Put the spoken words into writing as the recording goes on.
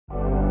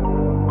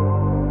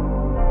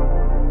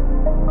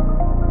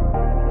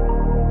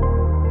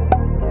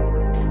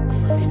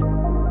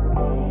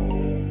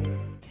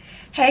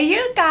Hey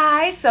you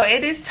guys, so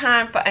it is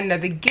time for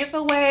another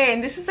giveaway,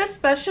 and this is a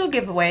special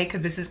giveaway because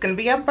this is going to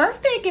be a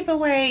birthday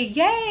giveaway.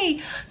 Yay!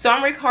 So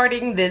I'm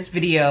recording this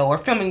video or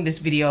filming this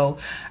video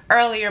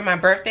earlier. My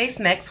birthday's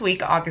next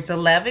week, August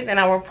 11th, and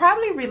I will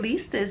probably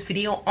release this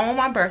video on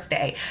my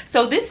birthday.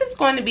 So this is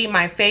going to be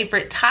my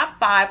favorite top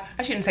 5,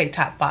 I shouldn't say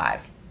top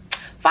 5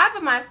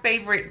 of my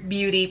favorite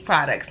beauty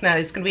products. Now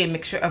it's going to be a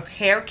mixture of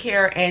hair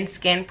care and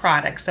skin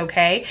products,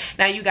 okay?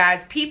 Now you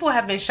guys, people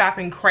have been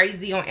shopping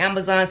crazy on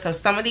Amazon, so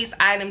some of these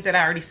items that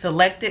I already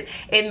selected,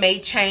 it may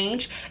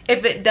change.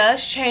 If it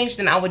does change,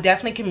 then I would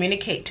definitely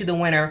communicate to the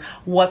winner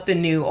what the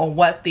new or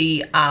what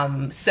the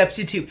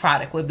substitute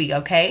product would be,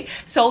 okay?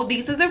 So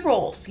these are the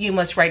rules. You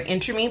must write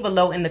enter me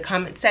below in the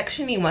comment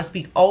section. You must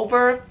be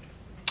over,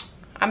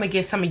 I'm gonna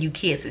give some of you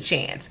kids a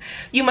chance.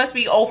 You must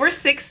be over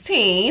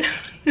 16.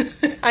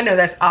 I know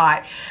that's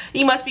odd.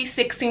 You must be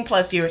 16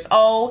 plus years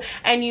old,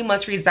 and you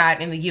must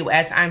reside in the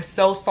US. I'm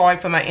so sorry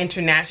for my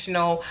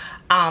international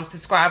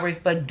subscribers,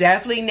 but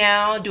definitely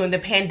now during the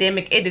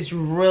pandemic, it is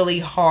really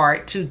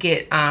hard to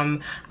get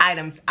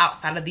items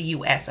outside of the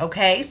US,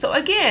 okay? So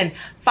again,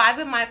 5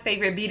 of my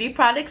favorite beauty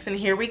products, and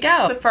here we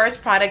go. The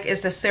first product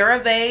is the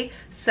CeraVe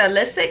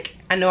Salicylic,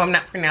 I know I'm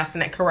not pronouncing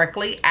that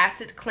correctly,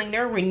 Acid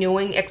Cleaner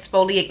Renewing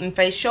Exfoliating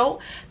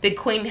Facial, the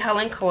Queen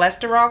Helen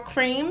Cholesterol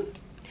Cream,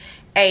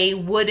 a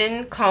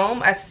wooden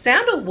comb, a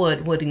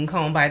sandalwood wooden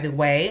comb by the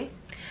way,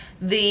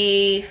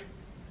 the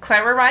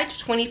Clariorite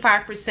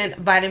 25%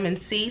 vitamin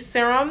C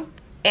serum,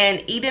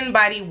 and Eden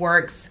Body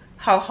Works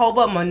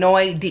jojoba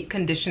monoi deep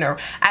conditioner.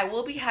 I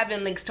will be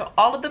having links to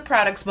all of the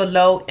products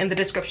below in the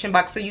description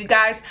box. So you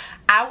guys,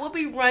 I will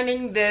be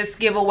running this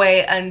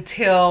giveaway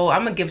until,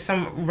 I'm gonna give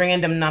some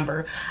random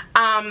number.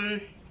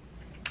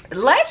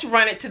 Let's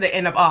run it to the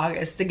end of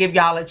August to give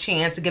y'all a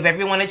chance, to give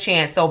everyone a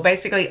chance. So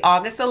basically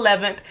August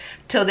 11th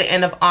till the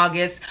end of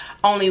August,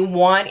 only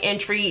 1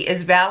 entry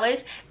is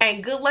valid,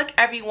 and good luck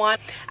everyone.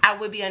 I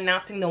will be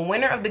announcing the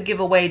winner of the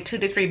giveaway 2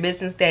 to 3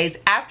 business days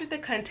after the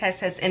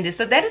contest has ended.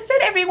 So that is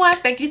it everyone.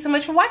 Thank you so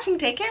much for watching.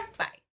 Take care. Bye.